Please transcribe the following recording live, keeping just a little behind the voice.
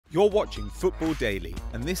You're watching Football Daily,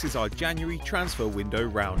 and this is our January transfer window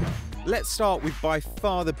roundup. Let's start with by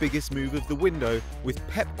far the biggest move of the window, with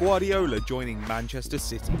Pep Guardiola joining Manchester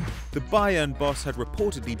City. The Bayern boss had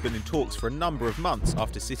reportedly been in talks for a number of months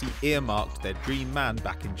after City earmarked their dream man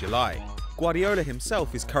back in July. Guardiola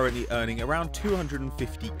himself is currently earning around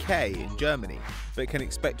 250k in Germany, but can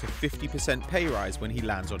expect a 50% pay rise when he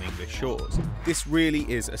lands on English shores. This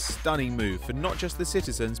really is a stunning move for not just the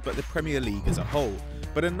citizens but the Premier League as a whole,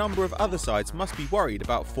 but a number of other sides must be worried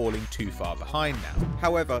about falling too far behind now.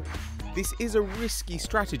 However, this is a risky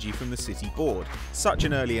strategy from the City board. Such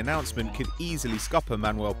an early announcement could easily scupper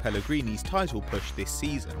Manuel Pellegrini's title push this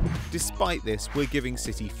season. Despite this, we're giving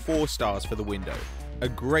City 4 stars for the window. A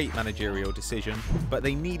great managerial decision, but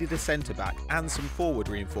they needed a centre-back and some forward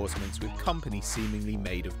reinforcements with company seemingly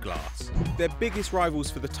made of glass. Their biggest rivals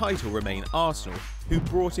for the title remain Arsenal, who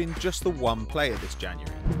brought in just the one player this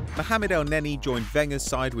January. Mohamed Elneny joined Wenger's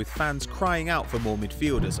side with fans crying out for more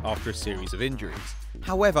midfielders after a series of injuries.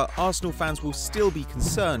 However, Arsenal fans will still be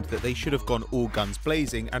concerned that they should have gone all guns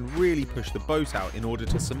blazing and really pushed the boat out in order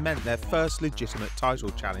to cement their first legitimate title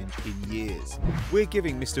challenge in years. We're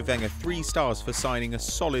giving Mr. Wenger 3 stars for signing a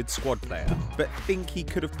solid squad player, but think he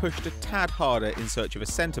could have pushed a tad harder in search of a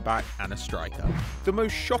centre-back and a striker. The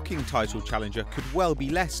most shocking title challenger could well be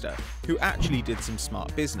Leicester, who actually did some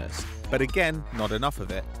smart business, but again, not enough of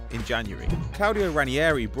it, in January. Claudio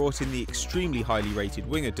Ranieri brought in the extremely highly rated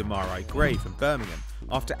winger Demarai Gray from Birmingham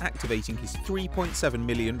after activating his £3.7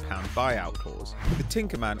 million buyout clause. The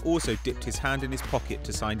Tinkerman also dipped his hand in his pocket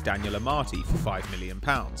to sign Daniel Amati for £5 million,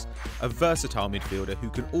 a versatile midfielder who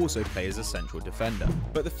can also play as a central defender.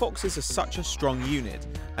 But the Foxes are such a strong unit,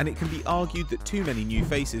 and it can be argued that too many new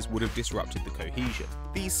faces would have disrupted the cohesion.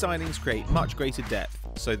 These signings create much greater depth,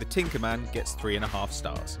 so the Tinkerman gets 3.5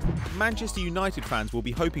 stars. Manchester United fans will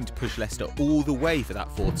be hoping to push Leicester all the way for that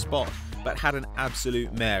 4th spot, but had an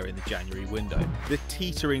absolute mare in the January window. The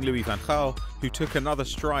teetering Louis van Gaal, who took another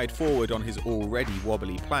stride forward on his already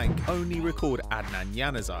wobbly plank, only recalled Adnan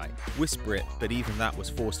Januzaj. Whisper it, but even that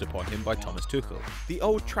was forced upon him by Thomas Tuchel. The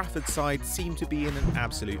Old Trafford side seemed to be in an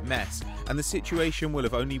absolute mess, and the situation will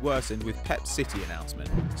have only worsened with Pep's City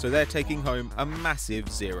announcement, so they're taking home a massive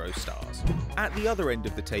 0 stars. At the other end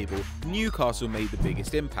of the table, Newcastle made the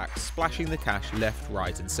biggest impact, splashing the cash left,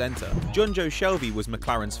 right and centre. Jonjo Shelvey was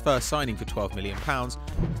McLaren's first signing for £12 million,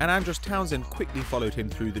 and Andros Townsend quickly followed him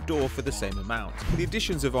through the door for the same amount. The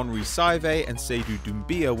additions of Henri Saivet and Seydou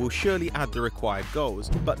Doumbia will surely add the required goals,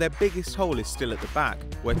 but their biggest hole is still at the back,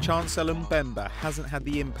 where Chancellor Mbemba hasn't had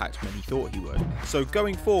the impact many thought he would. So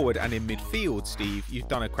going forward and in midfield, Steve, you've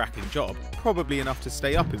done a cracking job, probably enough to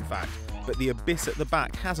stay up in fact. But the abyss at the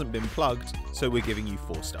back hasn't been plugged, so we're giving you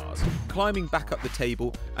 4 stars. Climbing back up the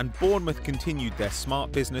table, and Bournemouth continued their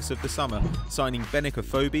smart business of the summer, signing Benik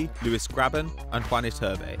Afobe, Lewis Graben and Juan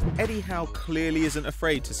Iturbe. Eddie Howe clearly isn't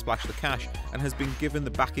afraid to splash the cash and has been given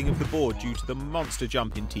the backing of the board due to the monster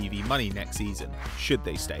jump in TV money next season, should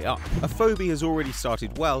they stay up. Afobe has already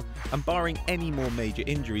started well, and barring any more major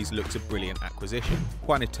injuries looks a brilliant acquisition.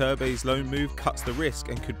 Juan Iturbe's loan move cuts the risk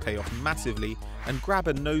and could pay off massively, and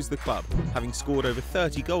Graben knows the club, having scored over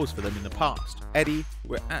 30 goals for them in the past. Eddie,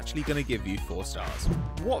 we're actually going to give you 4 stars.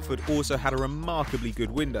 Watford also had a remarkably good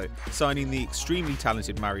window, signing the extremely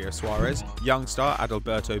talented Mario Suarez, young star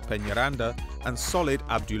Adalberto Peñaranda and solid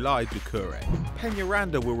Abdoulaye Doucouré.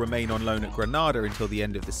 Peñaranda will remain on loan at Granada until the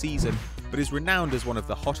end of the season, but is renowned as one of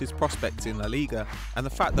the hottest prospects in La Liga, and the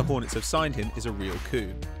fact the Hornets have signed him is a real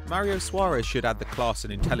coup. Mario Suarez should add the class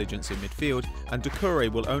and intelligence in midfield, and Doucouré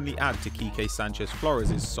will only add to Quique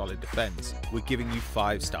Sanchez-Flores' solid defence. We're giving you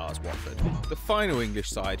 5 stars, Watford. The final English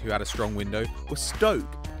side who had a strong window was Stoke,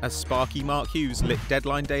 as Sparky Mark Hughes lit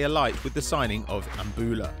deadline day alight with the signing of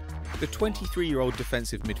Mbula. The 23-year-old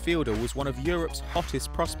defensive midfielder was one of Europe's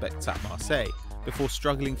hottest prospects at Marseille, before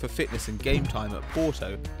struggling for fitness and game time at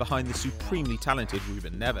Porto behind the supremely talented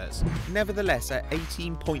Ruben Neves. Nevertheless, at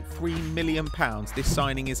 £18.3 million, this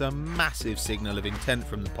signing is a massive signal of intent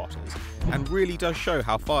from the Potters, and really does show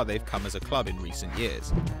how far they've come as a club in recent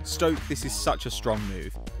years. Stoke, this is such a strong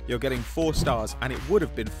move. You're getting 4 stars, and it would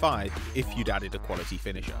have been 5 if you'd added a quality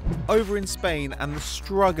finisher. Over in Spain, and the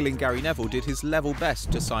struggling Gary Neville did his level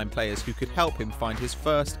best to sign players who could help him find his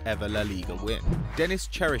first ever La Liga win. Denis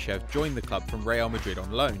Cheryshev joined the club from Real Madrid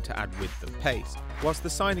on loan to add width and pace, whilst the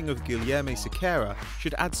signing of Guilherme Sequeira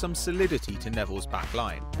should add some solidity to Neville's back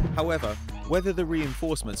line. However, Whether the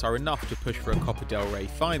reinforcements are enough to push for a Copa del Rey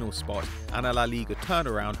final spot and a La Liga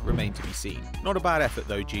turnaround remain to be seen. Not a bad effort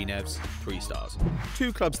though, G-Nevs, 3 stars.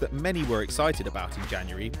 Two clubs that many were excited about in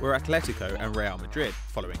January were Atletico and Real Madrid,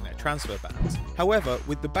 following their transfer bans. However,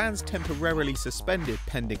 with the bans temporarily suspended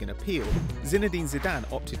pending an appeal, Zinedine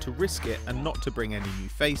Zidane opted to risk it and not to bring any new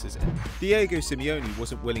faces in. Diego Simeone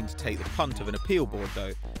wasn't willing to take the punt of an appeal board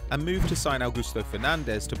though, and moved to sign Augusto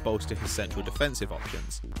Fernandes to bolster his central defensive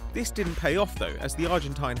options. This didn't pay off though, as the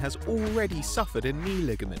Argentine has already suffered a knee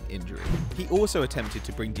ligament injury. He also attempted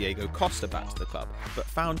to bring Diego Costa back to the club, but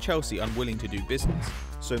found Chelsea unwilling to do business,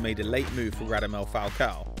 so made a late move for Radamel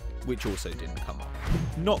Falcao, which also didn't come off.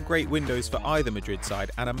 Not great windows for either Madrid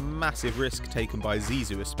side, and a massive risk taken by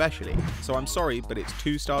Zizou especially, so I'm sorry but it's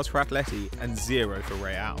 2 stars for Atleti and 0 for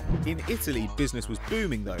Real. In Italy, business was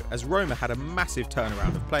booming though, as Roma had a massive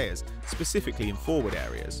turnaround of players, specifically in forward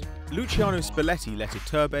areas. Luciano Spalletti let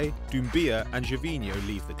Iturbe, Doumbia and Gervinho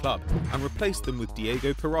leave the club, and replaced them with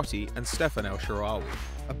Diego Perotti and Stefan El Shaarawy.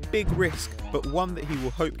 A big risk, but one that he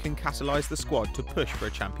will hope can catalyse the squad to push for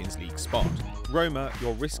a Champions League spot. Roma,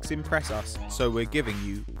 your risks impress us, so we're giving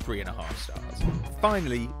you 3.5 stars.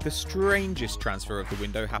 Finally, the strangest transfer of the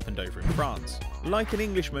window happened over in France. Like an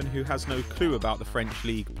Englishman who has no clue about the French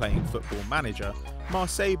league playing Football Manager,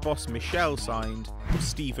 Marseille boss Michel signed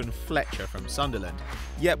Stephen Fletcher from Sunderland.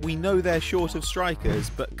 Yet we know they're short of strikers,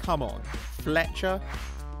 but come on, Fletcher?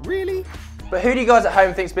 Really? But who do you guys at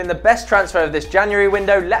home think's been the best transfer of this January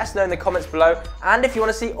window? Let us know in the comments below. And if you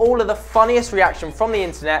want to see all of the funniest reaction from the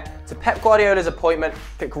internet to Pep Guardiola's appointment,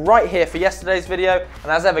 click right here for yesterday's video.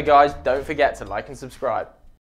 And as ever guys, don't forget to like and subscribe.